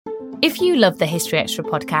If you love the History Extra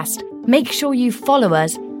podcast, make sure you follow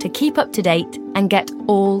us to keep up to date and get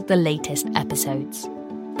all the latest episodes.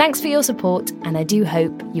 Thanks for your support, and I do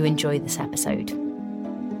hope you enjoy this episode.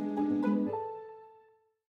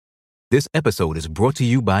 This episode is brought to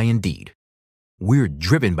you by Indeed. We're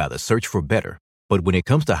driven by the search for better, but when it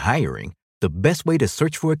comes to hiring, the best way to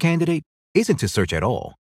search for a candidate isn't to search at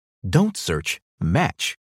all. Don't search,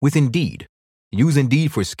 match with Indeed. Use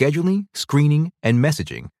Indeed for scheduling, screening, and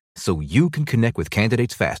messaging so you can connect with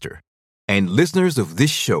candidates faster. And listeners of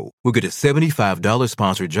this show will get a $75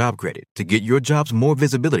 sponsored job credit to get your jobs more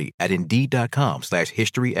visibility at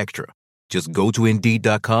Indeed.com/historyextra. Just go to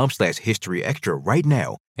Indeed.com/historyextra right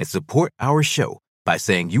now and support our show by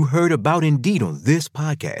saying you heard about Indeed on this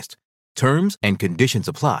podcast. Terms and conditions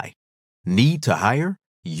apply. Need to hire?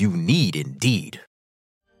 You need Indeed.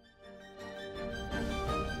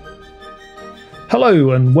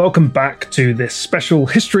 Hello and welcome back to this special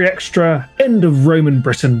History Extra End of Roman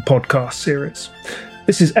Britain podcast series.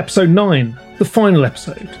 This is episode 9, the final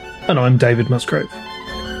episode, and I'm David Musgrove.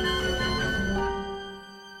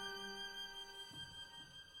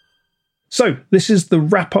 So this is the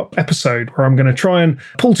wrap-up episode where I'm going to try and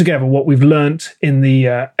pull together what we've learnt in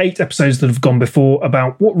the 8 episodes that have gone before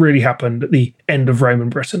about what really happened at the end of Roman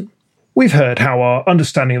Britain. We've heard how our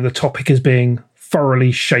understanding of the topic is being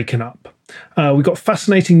thoroughly shaken up. We've got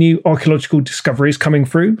fascinating new archaeological discoveries coming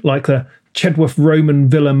through, like the Chedworth Roman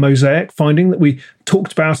villa mosaic finding that we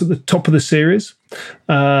talked about at the top of the series.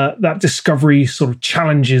 That discovery sort of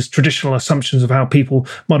challenges traditional assumptions of how people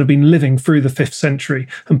might have been living through the 5th century,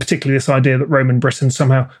 and particularly this idea that Roman Britain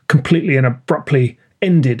somehow completely and abruptly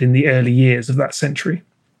ended in the early years of that century.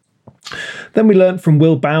 Then we learnt from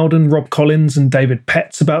Will Bowden, Rob Collins and David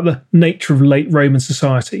Petts about the nature of late Roman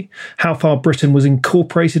society, how far Britain was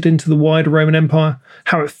incorporated into the wider Roman Empire,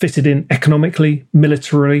 how it fitted in economically,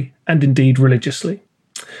 militarily and indeed religiously.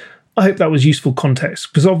 I hope that was useful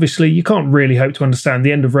context, because obviously you can't really hope to understand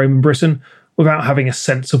the end of Roman Britain without having a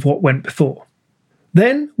sense of what went before.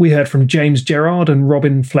 Then we heard from James Gerard and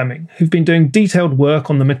Robin Fleming, who've been doing detailed work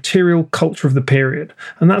on the material culture of the period,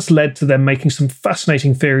 and that's led to them making some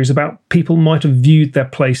fascinating theories about people might have viewed their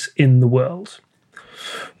place in the world.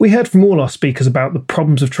 We heard from all our speakers about the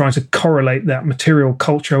problems of trying to correlate that material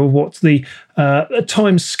culture with what the at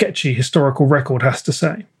times sketchy historical record has to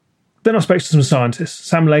say. Then I spoke to some scientists,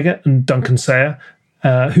 Sam Leggett and Duncan Sayer,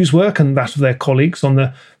 whose work and that of their colleagues on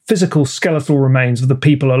the physical skeletal remains of the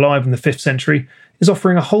people alive in the 5th century is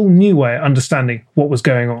offering a whole new way of understanding what was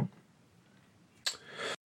going on.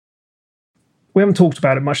 We haven't talked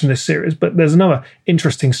about it much in this series, but there's another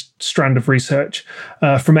interesting strand of research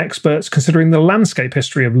from experts considering the landscape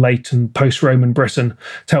history of late and post-Roman Britain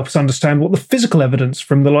to help us understand what the physical evidence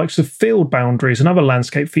from the likes of field boundaries and other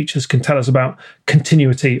landscape features can tell us about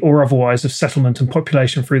continuity or otherwise of settlement and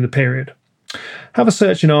population through the period. Have a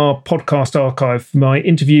search in our podcast archive for my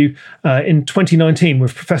interview in 2019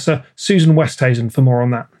 with Professor Susan Westhazen for more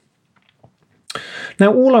on that.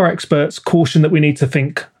 Now, all our experts caution that we need to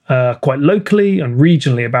think quite locally and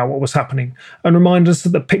regionally about what was happening, and remind us that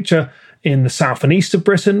the picture in the south and east of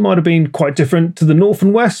Britain might have been quite different to the north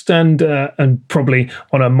and west, and probably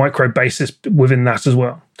on a micro basis within that as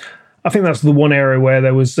well. I think that's the one area where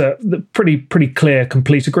there was the pretty clear,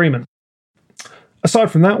 complete agreement.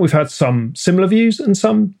 Aside from that, we've had some similar views and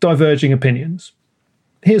some diverging opinions.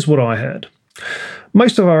 Here's what I heard.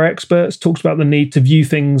 Most of our experts talked about the need to view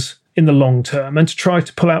things in the long term and to try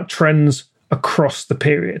to pull out trends across the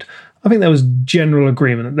period. I think there was general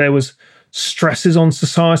agreement that there was stresses on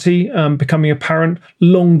society becoming apparent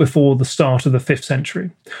long before the start of the 5th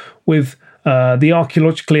century, with the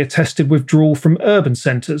archaeologically attested withdrawal from urban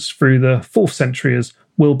centres through the 4th century, as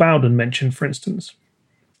Will Bowden mentioned, for instance.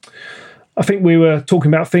 I think we were talking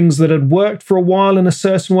about things that had worked for a while in a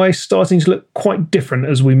certain way starting to look quite different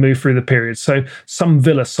as we move through the period. So some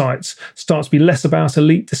villa sites start to be less about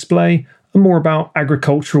elite display and more about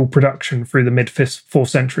agricultural production through the mid-4th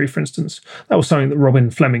century, for instance. That was something that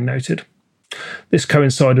Robin Fleming noted. This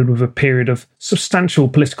coincided with a period of substantial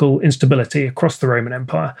political instability across the Roman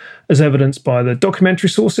Empire, as evidenced by the documentary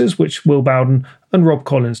sources which Will Bowden and Rob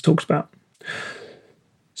Collins talked about.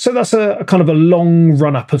 So that's a kind of a long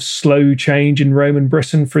run-up of slow change in Roman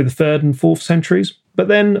Britain through the 3rd and 4th centuries. But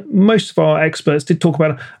then most of our experts did talk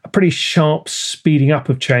about a pretty sharp speeding up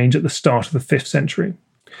of change at the start of the 5th century.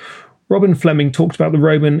 Robin Fleming talked about the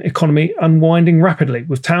Roman economy unwinding rapidly,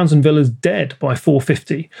 with towns and villas dead by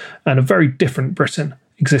 450, and a very different Britain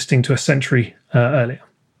existing to a century earlier.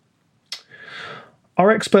 Our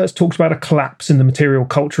experts talked about a collapse in the material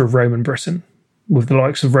culture of Roman Britain, with the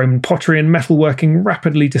likes of Roman pottery and metalworking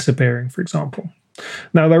rapidly disappearing, for example.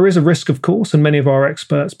 Now, there is a risk, of course, and many of our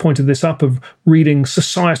experts pointed this up, of reading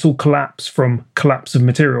societal collapse from collapse of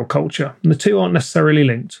material culture. And the two aren't necessarily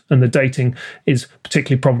linked, and the dating is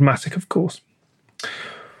particularly problematic, of course.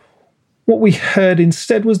 What we heard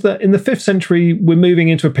instead was that in the 5th century, we're moving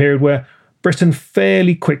into a period where Britain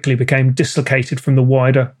fairly quickly became dislocated from the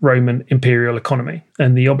wider Roman imperial economy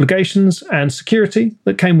and the obligations and security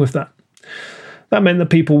that came with that. That meant that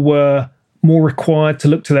people were more required to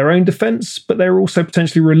look to their own defence, but they were also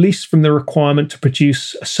potentially released from the requirement to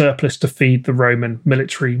produce a surplus to feed the Roman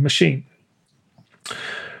military machine.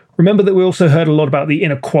 Remember that we also heard a lot about the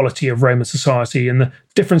inequality of Roman society and the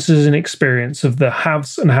differences in experience of the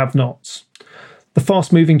haves and have-nots. The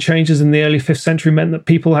fast-moving changes in the early 5th century meant that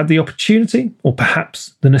people had the opportunity, or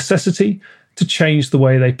perhaps the necessity, to change the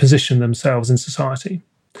way they positioned themselves in society.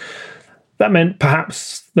 That meant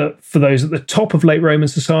perhaps that for those at the top of late Roman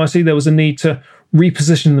society, there was a need to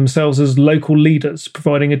reposition themselves as local leaders,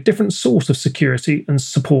 providing a different sort of security and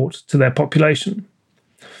support to their population.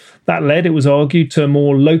 That led, it was argued, to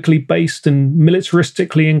more locally based and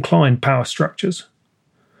militaristically inclined power structures.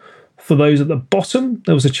 For those at the bottom,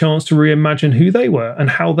 there was a chance to reimagine who they were and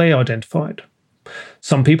how they identified.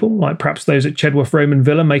 Some people, like perhaps those at Chedworth Roman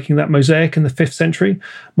Villa making that mosaic in the 5th century,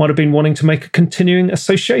 might have been wanting to make a continuing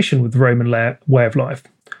association with the Roman way of life,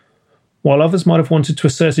 while others might have wanted to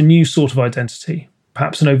assert a new sort of identity,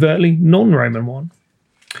 perhaps an overtly non-Roman one.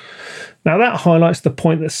 Now that highlights the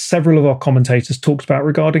point that several of our commentators talked about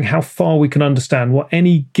regarding how far we can understand what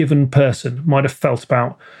any given person might have felt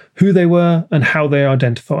about who they were and how they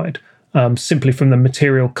identified, simply from the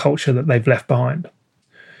material culture that they've left behind.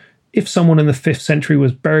 If someone in the 5th century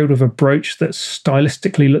was buried with a brooch that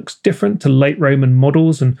stylistically looks different to late Roman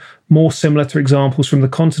models and more similar to examples from the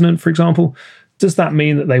continent, for example, does that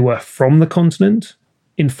mean that they were from the continent,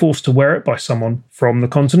 enforced to wear it by someone from the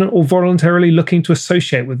continent, or voluntarily looking to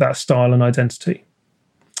associate with that style and identity?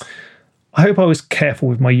 I hope I was careful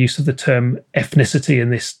with my use of the term ethnicity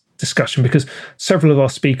in this discussion, because several of our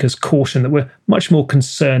speakers cautioned that we're much more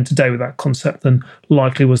concerned today with that concept than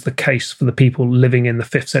likely was the case for the people living in the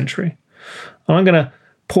 5th century. And I'm going to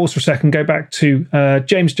pause for a second, go back to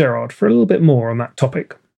James Gerard for a little bit more on that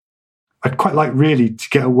topic. I'd quite like really to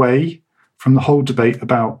get away from the whole debate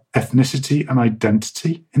about ethnicity and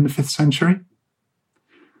identity in the 5th century.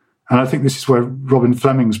 And I think this is where Robin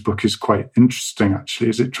Fleming's book is quite interesting, actually,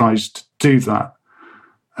 as it tries to do that.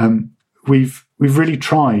 We've really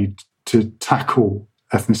tried to tackle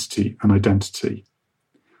ethnicity and identity.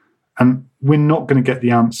 And we're not going to get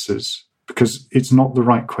the answers because it's not the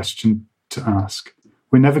right question to ask.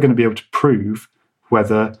 We're never going to be able to prove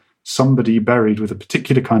whether somebody buried with a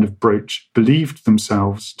particular kind of brooch believed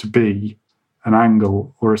themselves to be an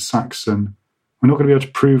Anglo or a Saxon. We're not going to be able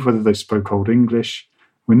to prove whether they spoke Old English.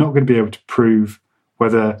 We're not going to be able to prove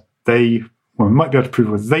whether we might be able to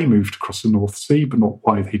prove whether they moved across the North Sea, but not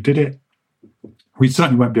why they did it. We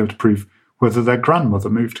certainly won't be able to prove whether their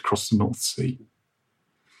grandmother moved across the North Sea.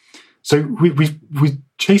 So we're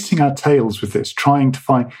chasing our tails with this, trying to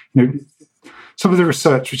find, some of the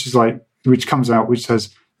research which comes out, which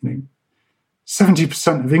says,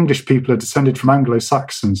 70% of English people are descended from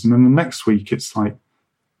Anglo-Saxons, and then the next week it's like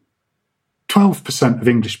 12% of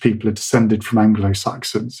English people are descended from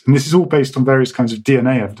Anglo-Saxons. And this is all based on various kinds of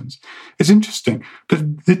DNA evidence. It's interesting, but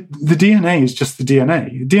the DNA is just the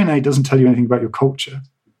DNA. The DNA doesn't tell you anything about your culture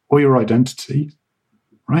or your identity,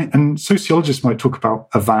 right? And sociologists might talk about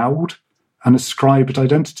avowed and ascribed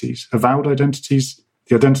identities. Avowed identities,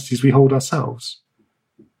 the identities we hold ourselves.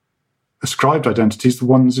 Ascribed identities, the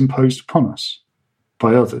ones imposed upon us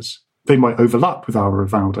by others. They might overlap with our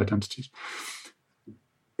avowed identities.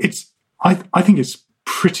 I think it's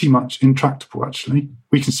pretty much intractable, actually.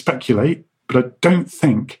 We can speculate, but I don't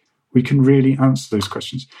think we can really answer those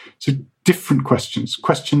questions. So different questions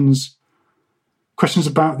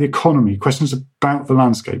about the economy, questions about the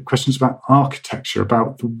landscape, questions about architecture,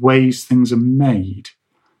 about the ways things are made.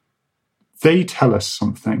 They tell us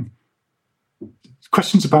something.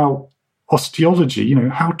 Questions about osteology,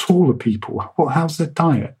 how tall are people? How's their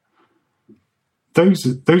diet? Those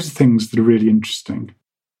are things that are really interesting.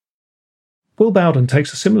 Will Bowden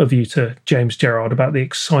takes a similar view to James Gerard about the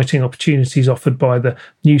exciting opportunities offered by the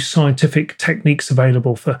new scientific techniques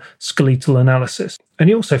available for skeletal analysis. And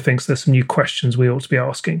he also thinks there's some new questions we ought to be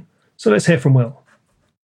asking. So let's hear from Will.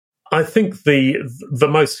 I think the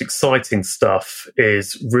most exciting stuff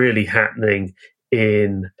is really happening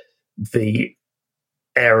in the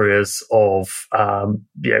areas of,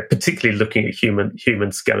 particularly looking at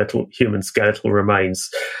human skeletal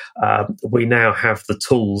remains. We now have the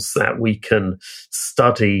tools that we can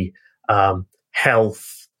study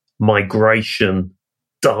health, migration,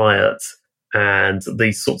 diet, and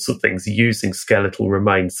these sorts of things using skeletal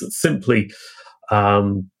remains that simply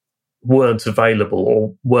weren't available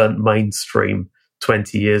or weren't mainstream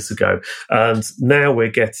 20 years ago. And now we're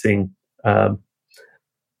getting an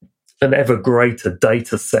ever greater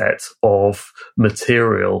data set of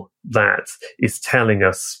material that is telling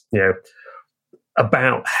us,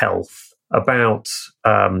 about health, about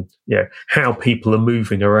how people are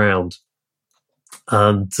moving around.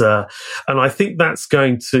 And I think that's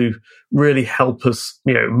going to really help us,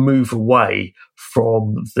 move away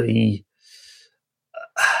from the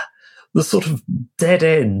sort of dead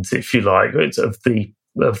end, if you like, of the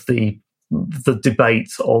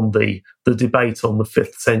debate on the debate on the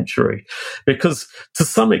 5th century, because to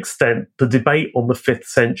some extent the debate on the 5th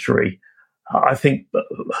century, I think,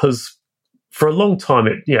 has for a long time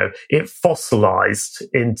it fossilized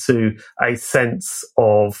into a sense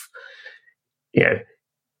of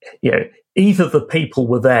either the people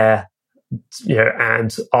were there,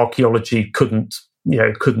 and archaeology couldn't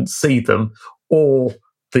see them, or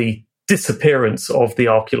the disappearance of the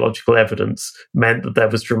archaeological evidence meant that there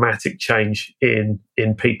was dramatic change in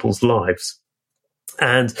people's lives.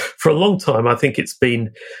 And for a long time, I think it's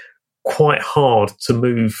been quite hard to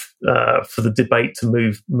move for the debate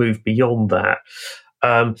to move beyond that.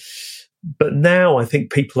 But now I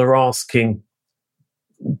think people are asking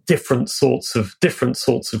different sorts of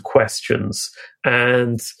questions,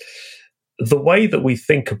 and the way that we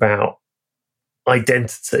think about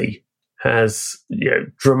identity has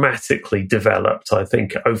dramatically developed, I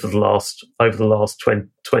think, over the last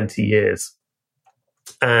 20 years.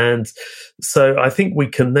 And so I think we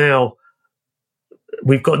can now,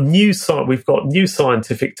 we've got new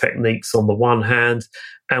scientific techniques on the one hand,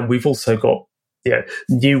 and we've also got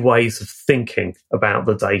new ways of thinking about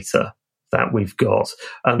the data that we've got.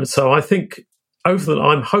 And so I think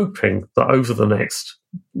I'm hoping that over the next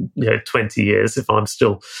 20 years, if I'm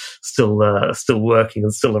still working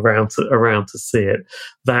and still around to see it,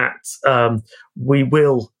 that we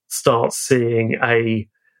will start seeing a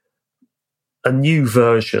new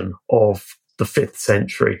version of the 5th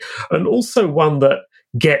century, and also one that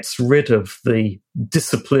gets rid of the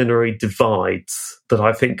disciplinary divides that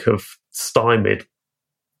I think have stymied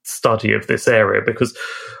study of this area, because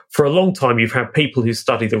for a long time you've had people who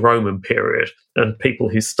study the Roman period and people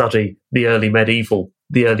who study the early medieval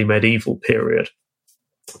period,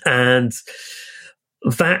 and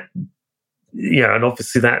that and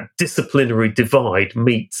obviously that disciplinary divide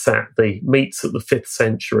meets at the 5th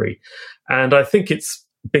century, and I think it's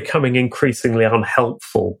becoming increasingly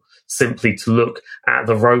unhelpful simply to look at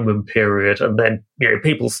the Roman period, and then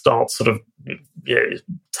people start sort of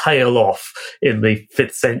tail off in the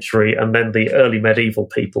 5th century, and then the early medieval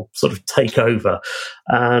people sort of take over.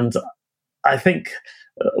 And I think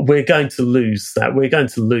we're going to lose that. We're going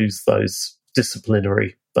to lose those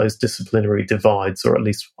disciplinary divides, or at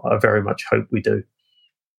least I very much hope we do.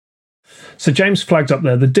 So James flagged up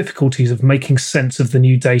there the difficulties of making sense of the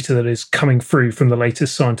new data that is coming through from the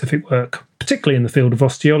latest scientific work, particularly in the field of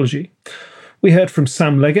osteology. We heard from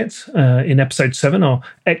Sam Leggett in episode 7, our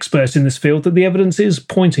expert in this field, that the evidence is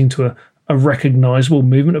pointing to a recognisable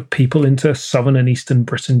movement of people into southern and eastern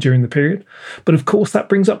Britain during the period. But of course, that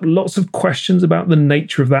brings up lots of questions about the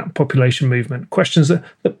nature of that population movement, questions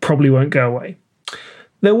that probably won't go away.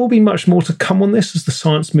 There will be much more to come on this as the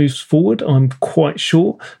science moves forward, I'm quite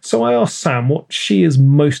sure. So I asked Sam what she is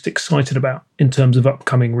most excited about in terms of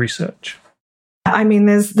upcoming research. I mean,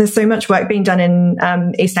 there's so much work being done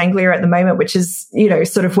in East Anglia at the moment, which is,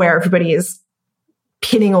 sort of where everybody is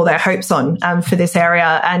pinning all their hopes on for this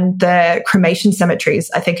area. And the cremation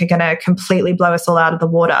cemeteries, I think, are going to completely blow us all out of the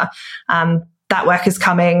water. That work is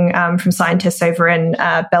coming from scientists over in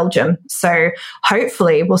Belgium. So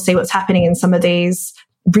hopefully we'll see what's happening in some of these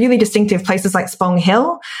really distinctive places like Spong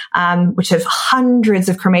Hill, which have hundreds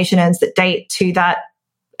of cremation urns that date to that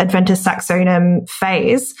Adventus Saxonum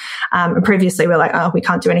phase. And previously we're like, oh, we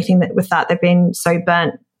can't do anything with that. They've been so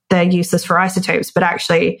burnt, they're useless for isotopes, but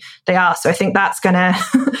actually they are. So I think that's going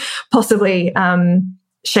to possibly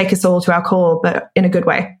shake us all to our core, but in a good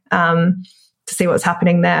way, to see what's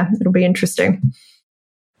happening there. It'll be interesting.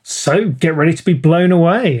 So get ready to be blown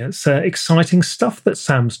away. It's exciting stuff that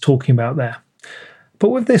Sam's talking about there. But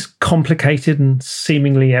with this complicated and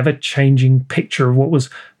seemingly ever-changing picture of what was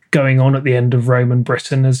going on at the end of Roman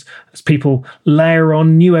Britain, as people layer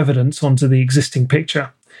on new evidence onto the existing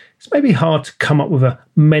picture, it's maybe hard to come up with a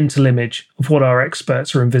mental image of what our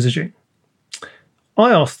experts are envisaging. I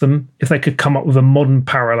asked them if they could come up with a modern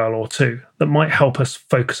parallel or two that might help us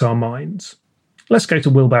focus our minds. Let's go to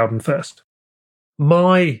Will Bowden first.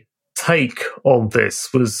 My take on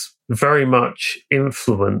this was very much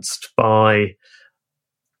influenced by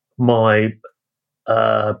my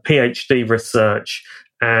PhD research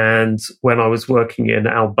and when I was working in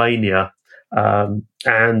Albania,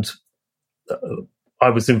 and I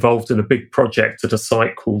was involved in a big project at a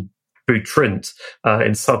site called Butrint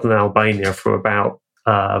in southern Albania from about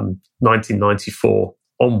 1994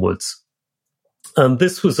 onwards. And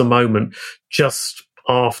this was a moment just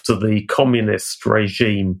after the communist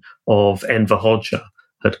regime of Enver Hoxha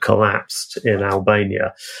had collapsed in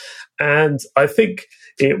Albania. And I think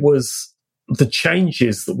it was the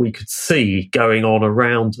changes that we could see going on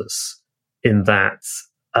around us in that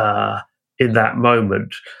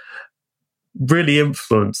moment really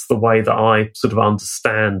influenced the way that I sort of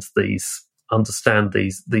understand these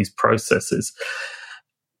processes.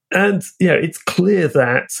 And it's clear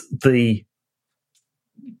that the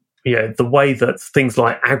way that things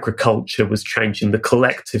like agriculture was changing, the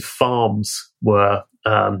collective farms were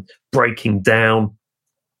breaking down,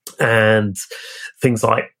 and things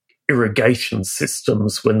like irrigation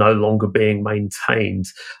systems were no longer being maintained.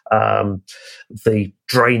 The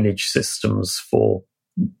drainage systems for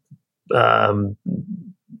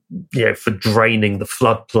draining the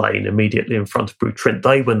floodplain immediately in front of Butrint,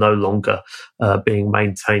 they were no longer being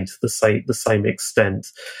maintained to the same extent.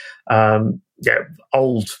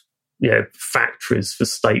 Old factories for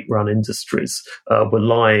state-run industries were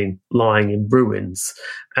lying in ruins,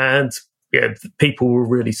 and people were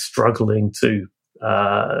really struggling to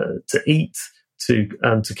eat, to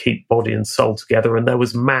keep body and soul together, and there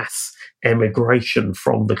was mass emigration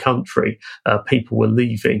from the country. People were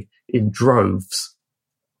leaving in droves,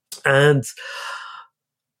 and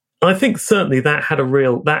I think certainly that had a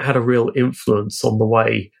real influence on the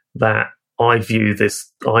way that I view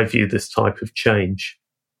this type of change.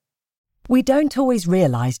 We don't always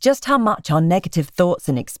realise just how much our negative thoughts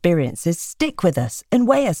and experiences stick with us and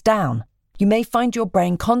weigh us down. You may find your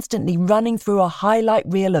brain constantly running through a highlight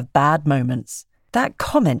reel of bad moments. That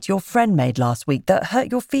comment your friend made last week that hurt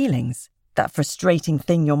your feelings. That frustrating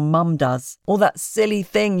thing your mum does. Or that silly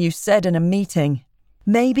thing you said in a meeting.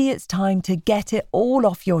 Maybe it's time to get it all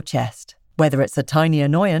off your chest. Whether it's a tiny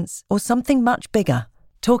annoyance or something much bigger,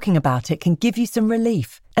 talking about it can give you some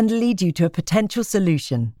relief and lead you to a potential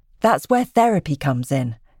solution. That's where therapy comes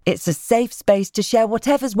in. It's a safe space to share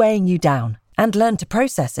whatever's weighing you down and learn to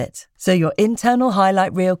process it, so your internal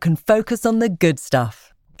highlight reel can focus on the good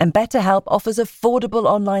stuff. And BetterHelp offers affordable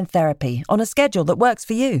online therapy on a schedule that works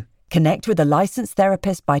for you. Connect with a licensed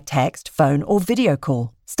therapist by text, phone, or video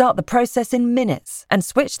call. Start the process in minutes and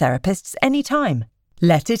switch therapists anytime.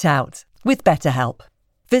 Let it out with BetterHelp.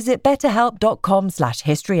 Visit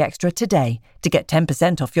betterhelp.com/historyextra today to get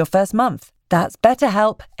 10% off your first month. That's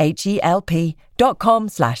BetterHelp,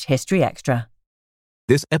 HELP.com/historyextra.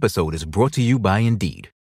 This episode is brought to you by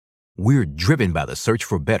Indeed. We're driven by the search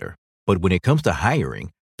for better, but when it comes to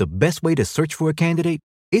hiring, the best way to search for a candidate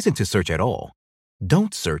isn't to search at all.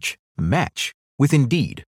 Don't search, match with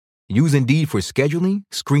Indeed. Use Indeed for scheduling,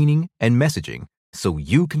 screening, and messaging so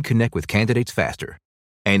you can connect with candidates faster.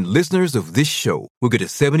 And listeners of this show will get a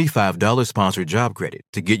 $75 sponsored job credit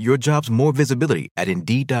to get your jobs more visibility at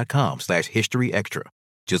Indeed.com/historyextra.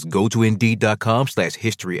 Just go to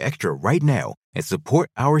Indeed.com/historyextra right now and support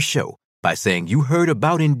our show by saying you heard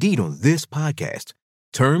about Indeed on this podcast.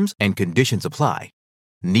 Terms and conditions apply.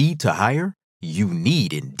 Need to hire? You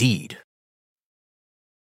need Indeed.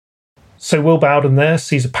 So Will Bowden there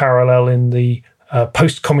sees a parallel in the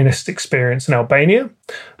post-communist experience in Albania.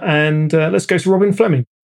 And let's go to Robin Fleming.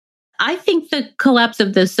 I think the collapse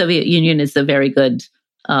of the Soviet Union is a very good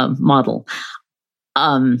model.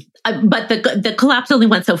 But the collapse only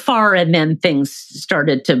went so far, and then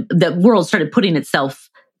the world started putting itself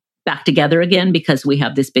back together again because we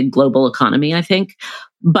have this big global economy, I think.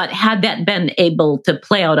 But had that been able to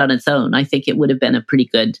play out on its own, I think it would have been a pretty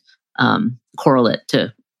good correlate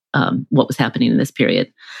to what was happening in this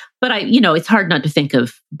period. But it's hard not to think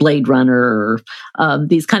of Blade Runner or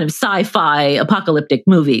these kind of sci-fi apocalyptic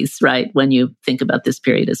movies, right? When you think about this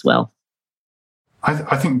period as well.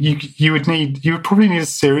 I think you would probably need a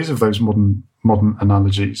series of those modern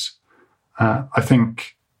analogies. I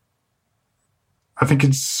think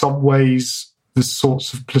in some ways the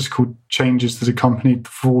sorts of political changes that accompanied the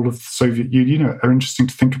fall of the Soviet Union are interesting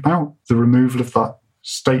to think about. The removal of that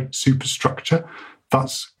state superstructure,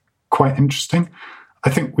 that's quite interesting. I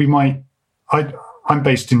think I'm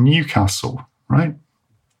based in Newcastle, right?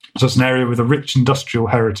 So it's an area with a rich industrial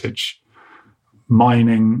heritage,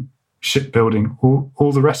 mining, shipbuilding,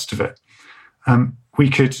 all the rest of it. We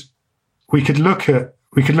could look at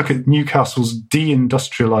Newcastle's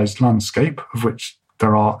deindustrialized landscape, of which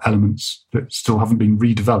there are elements that still haven't been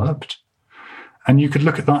redeveloped. And you could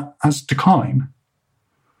look at that as decline.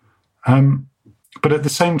 But at the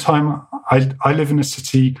same time, I live in a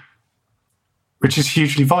city which is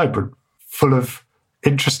hugely vibrant, full of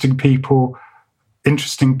interesting people,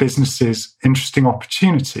 interesting businesses, interesting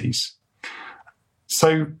opportunities.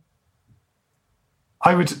 So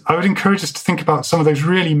I would encourage us to think about some of those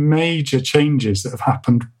really major changes that have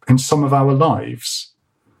happened in some of our lives,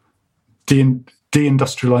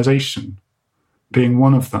 deindustrialization being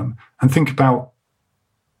one of them, and think about,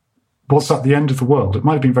 was that the end of the world? It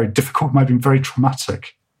might have been very difficult, it might have been very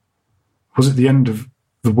traumatic. Was it the end of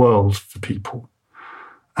the world for people?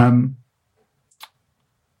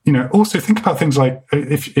 Also think about things like,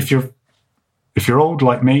 if you're old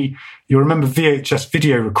like me, you'll remember VHS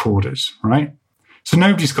video recorders, right? So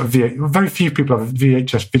nobody's got very few people have a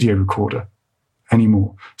VHS video recorder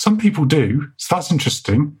anymore. Some people do, so that's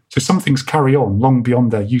interesting. So some things carry on long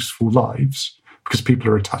beyond their useful lives because people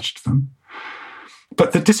are attached to them.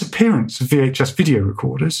 But the disappearance of VHS video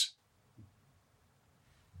recorders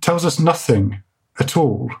tells us nothing at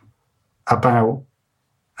all about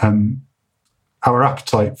our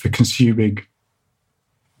appetite for consuming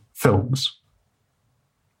films.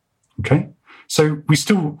 Okay? So we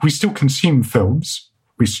still consume films,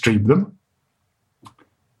 we stream them,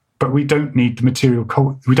 but we don't need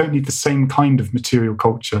we don't need the same kind of material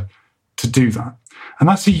culture to do that. And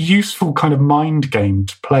that's a useful kind of mind game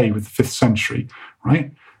to play with the 5th century,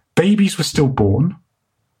 right? Babies were still born,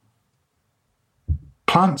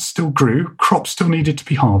 plants still grew, crops still needed to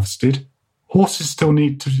be harvested, horses still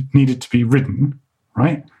needed to be ridden,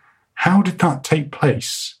 right? How did that take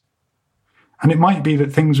place? And it might be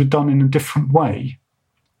that things were done in a different way.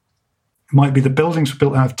 It might be the buildings were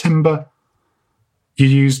built out of timber. You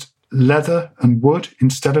used leather and wood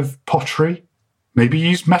instead of pottery. Maybe you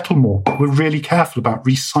used metal more, but we're really careful about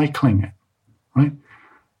recycling it, right?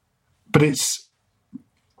 But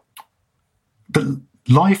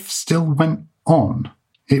life still went on.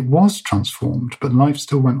 It was transformed, but life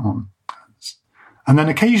still went on. And then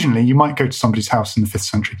occasionally you might go to somebody's house in the 5th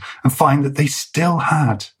century and find that they still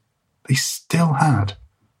had a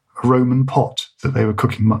Roman pot that they were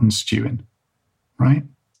cooking mutton stew in, right?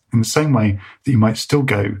 In the same way that you might still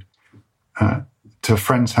go to a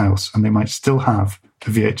friend's house and they might still have a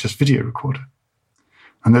VHS video recorder.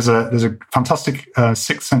 And there's a fantastic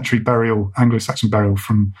 6th century burial, Anglo-Saxon burial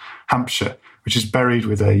from Hampshire, which is buried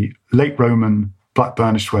with a late Roman black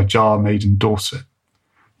burnished ware jar made in Dorset.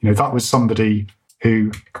 That was somebody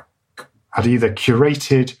who had either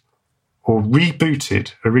curated or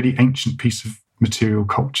rebooted a really ancient piece of material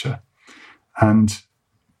culture. And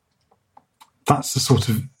that's the sort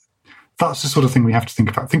of thing we have to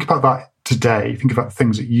think about. Think about that today. Think about the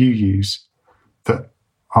things that you use that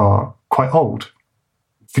are quite old.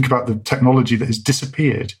 Think about the technology that has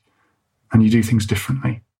disappeared and you do things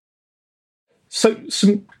differently. So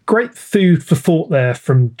some great food for thought there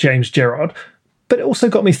from James Gerard, but it also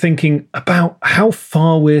got me thinking about how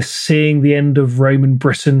far we're seeing the end of Roman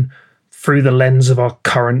Britain through the lens of our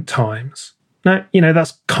current times. Now,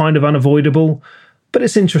 that's kind of unavoidable, but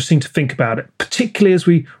it's interesting to think about it, particularly as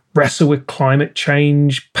we wrestle with climate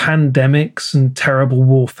change, pandemics, and terrible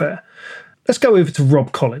warfare. Let's go over to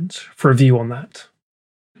Rob Collins for a view on that.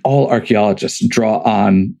 All archaeologists draw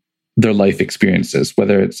on their life experiences,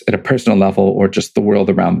 whether it's at a personal level or just the world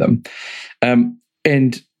around them.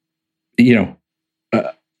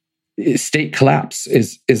 State collapse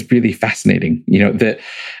is really fascinating. The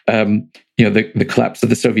collapse of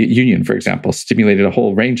the Soviet Union, for example, stimulated a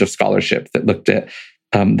whole range of scholarship that looked at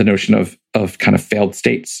the notion of kind of failed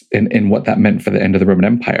states and what that meant for the end of the Roman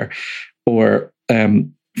Empire. Or,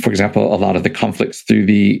 for example, a lot of the conflicts through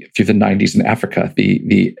the 90s in Africa,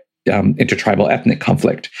 the intertribal ethnic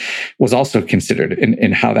conflict, was also considered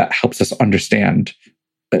in how that helps us understand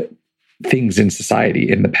things in society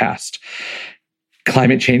in the past.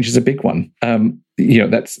 Climate change is a big one.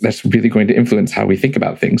 That's really going to influence how we think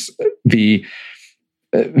about things. The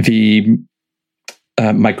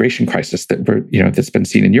migration crisis that's been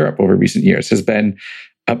seen in Europe over recent years has been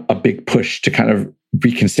a big push to kind of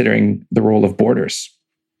reconsidering the role of borders,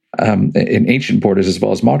 in ancient borders as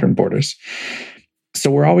well as modern borders.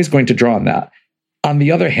 So we're always going to draw on that. On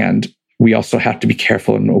the other hand, we also have to be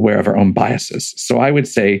careful and aware of our own biases. So I would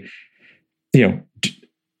say,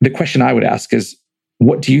 the question I would ask is,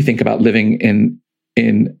 what do you think about living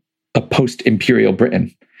in a post-imperial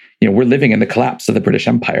Britain? We're living in the collapse of the British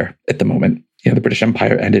Empire at the moment. The British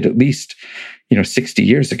Empire ended at least, 60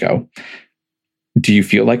 years ago. Do you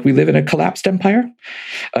feel like we live in a collapsed empire?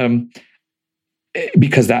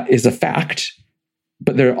 Because that is a fact.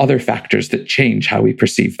 But there are other factors that change how we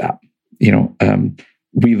perceive that.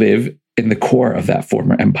 We live in the core of that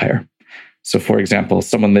former empire. So, for example,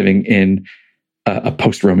 someone living in a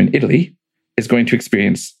post-Roman Italy is going to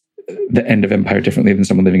experience the end of empire differently than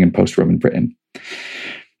someone living in post-Roman Britain.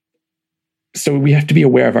 So we have to be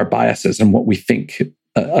aware of our biases and what we think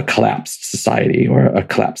a collapsed society or a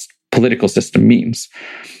collapsed political system means,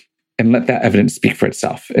 and let that evidence speak for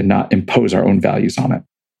itself and not impose our own values on it.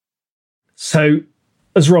 So,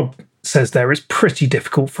 as Rob says there, it's pretty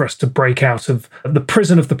difficult for us to break out of the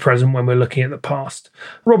prison of the present when we're looking at the past.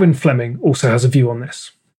 Robin Fleming also has a view on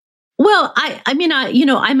this. Well,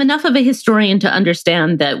 I'm enough of a historian to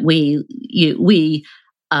understand that we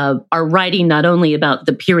are writing not only about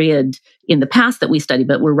the period in the past that we study,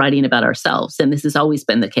 but we're writing about ourselves. And this has always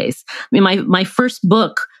been the case. I mean, my first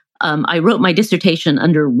book, I wrote my dissertation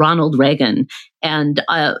under Ronald Reagan, and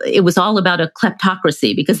it was all about a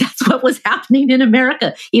kleptocracy because that's what was happening in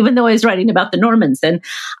America, even though I was writing about the Normans. And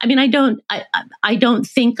I mean, I don't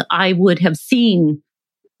think I would have seen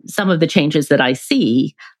some of the changes that I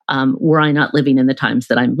see were I not living in the times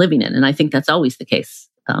that I'm living in. And I think that's always the case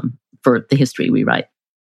for the history we write.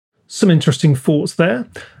 Some interesting thoughts there.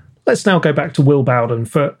 Let's now go back to Will Bowden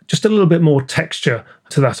for just a little bit more texture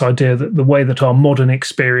to that idea that the way that our modern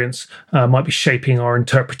experience might be shaping our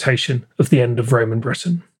interpretation of the end of Roman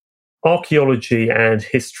Britain. Archaeology and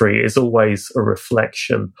history is always a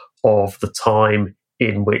reflection of the time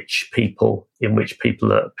in which people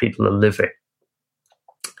are living,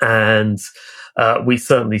 and we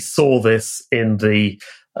certainly saw this in the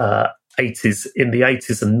 80s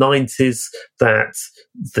and 90s, that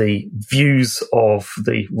the views of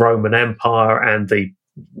the Roman Empire and the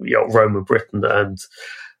Roman Britain and,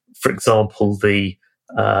 for example, the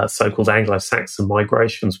so-called Anglo-Saxon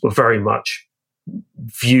migrations were very much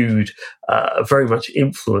viewed, very much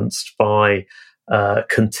influenced by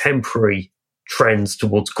contemporary trends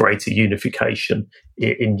towards greater unification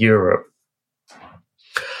in Europe.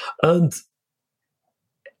 And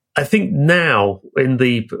I think now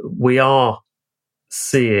we are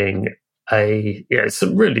seeing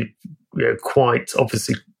some really quite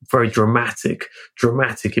obviously very dramatic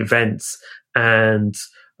events and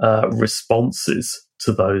responses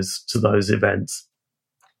to those events.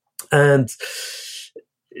 And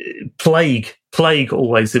plague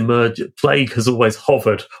always emerged. Plague has always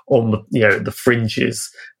hovered on the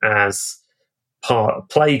fringes as part.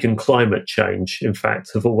 Plague and climate change, in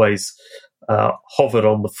fact, have always hovered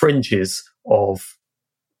on the fringes of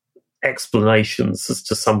explanations as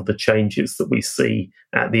to some of the changes that we see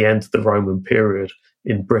at the end of the Roman period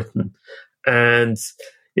in Britain. And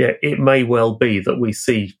it may well be that we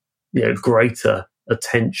see greater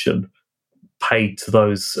attention paid to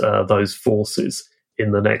those forces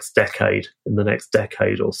in the next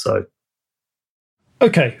decade or so.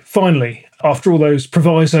 Okay, finally, after all those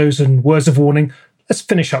provisos and words of warning, let's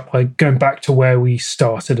finish up by going back to where we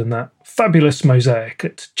started in that fabulous mosaic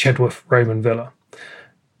at Chedworth Roman Villa.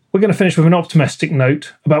 We're going to finish with an optimistic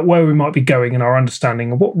note about where we might be going in our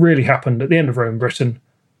understanding of what really happened at the end of Roman Britain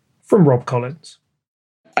from Rob Collins.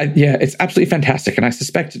 It's absolutely fantastic. And I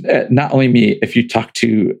suspect not only me, if you talk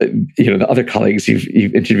to the other colleagues you've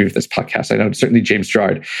interviewed with this podcast, I know certainly James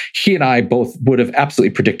Gerard, he and I both would have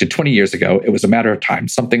absolutely predicted 20 years ago, it was a matter of time,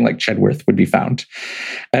 something like Chedworth would be found.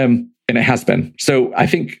 And it has been. So I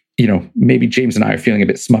think, maybe James and I are feeling a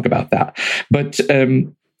bit smug about that. But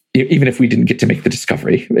even if we didn't get to make the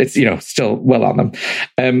discovery, it's, still well on them.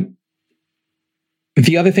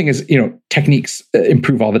 The other thing is, techniques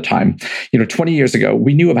improve all the time. 20 years ago,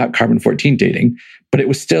 we knew about carbon-14 dating, but it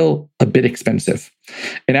was still a bit expensive.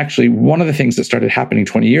 And actually, one of the things that started happening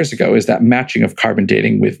 20 years ago is that matching of carbon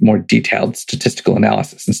dating with more detailed statistical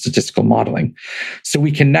analysis and statistical modeling. So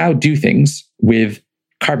we can now do things with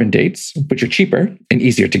carbon dates, which are cheaper and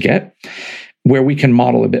easier to get, where we can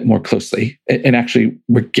model a bit more closely. And actually,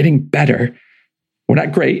 we're getting better. We're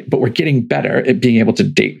not great, but we're getting better at being able to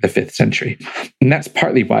date the 5th century. And that's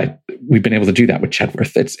partly why we've been able to do that with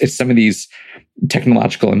Chedworth. It's some of these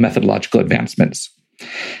technological and methodological advancements.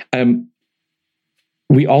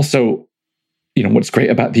 We also, what's great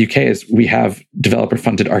about the UK is we have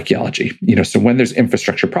developer-funded archaeology. So when there's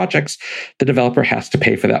infrastructure projects, the developer has to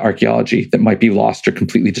pay for that archaeology that might be lost or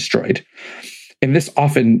completely destroyed. And this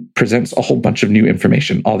often presents a whole bunch of new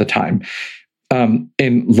information all the time.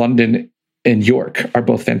 In London and York are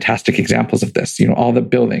both fantastic examples of this. All the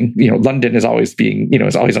building, London is always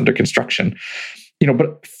is always under construction.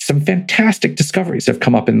 But some fantastic discoveries have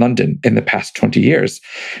come up in London in the past 20 years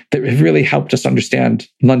that have really helped us understand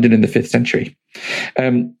London in the 5th century.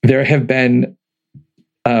 There have been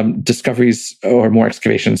discoveries or more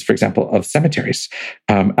excavations, for example, of cemeteries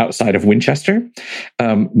outside of Winchester,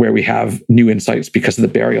 where we have new insights because of the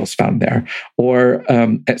burials found there, or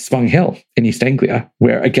at Spong Hill in East Anglia,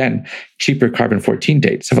 where, again, cheaper carbon-14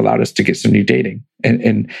 dates have allowed us to get some new dating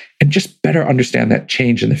and just better understand that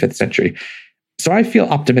change in the 5th century. So I feel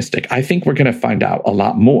optimistic. I think we're going to find out a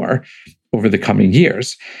lot more over the coming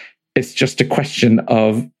years. It's just a question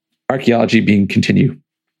of archaeology being continued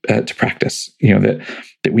to practice, that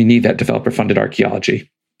we need that developer-funded archaeology,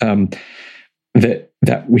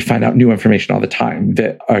 that we find out new information all the time,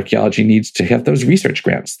 that archaeology needs to have those research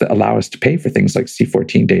grants that allow us to pay for things like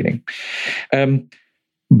C14 dating.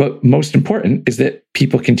 But most important is that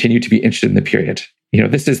people continue to be interested in the period.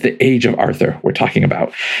 This is the age of Arthur we're talking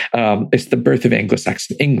about. It's the birth of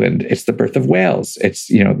Anglo-Saxon England. It's the birth of Wales. It's,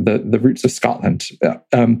 the roots of Scotland.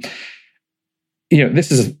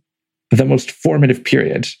 This is the most formative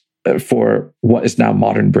period for what is now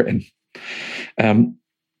modern Britain. And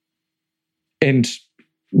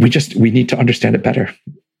we need to understand it better.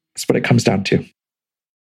 That's what it comes down to.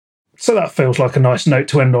 So that feels like a nice note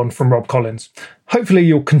to end on from Rob Collins. Hopefully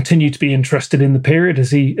you'll continue to be interested in the period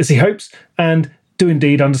as he hopes, and do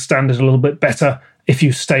indeed understand it a little bit better if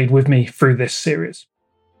you've stayed with me through this series.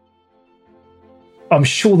 I'm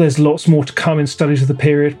sure there's lots more to come in studies of the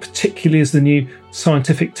period, particularly as the new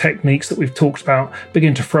scientific techniques that we've talked about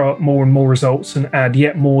begin to throw up more and more results and add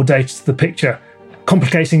yet more data to the picture,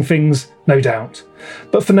 complicating things, no doubt.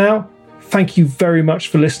 But for now, thank you very much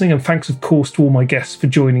for listening, and thanks of course to all my guests for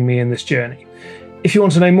joining me in this journey. If you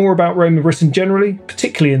want to know more about Roman Britain generally,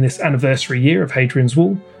 particularly in this anniversary year of Hadrian's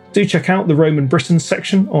Wall, do check out the Roman Britain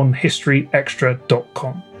section on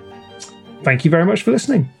historyextra.com. Thank you very much for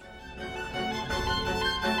listening.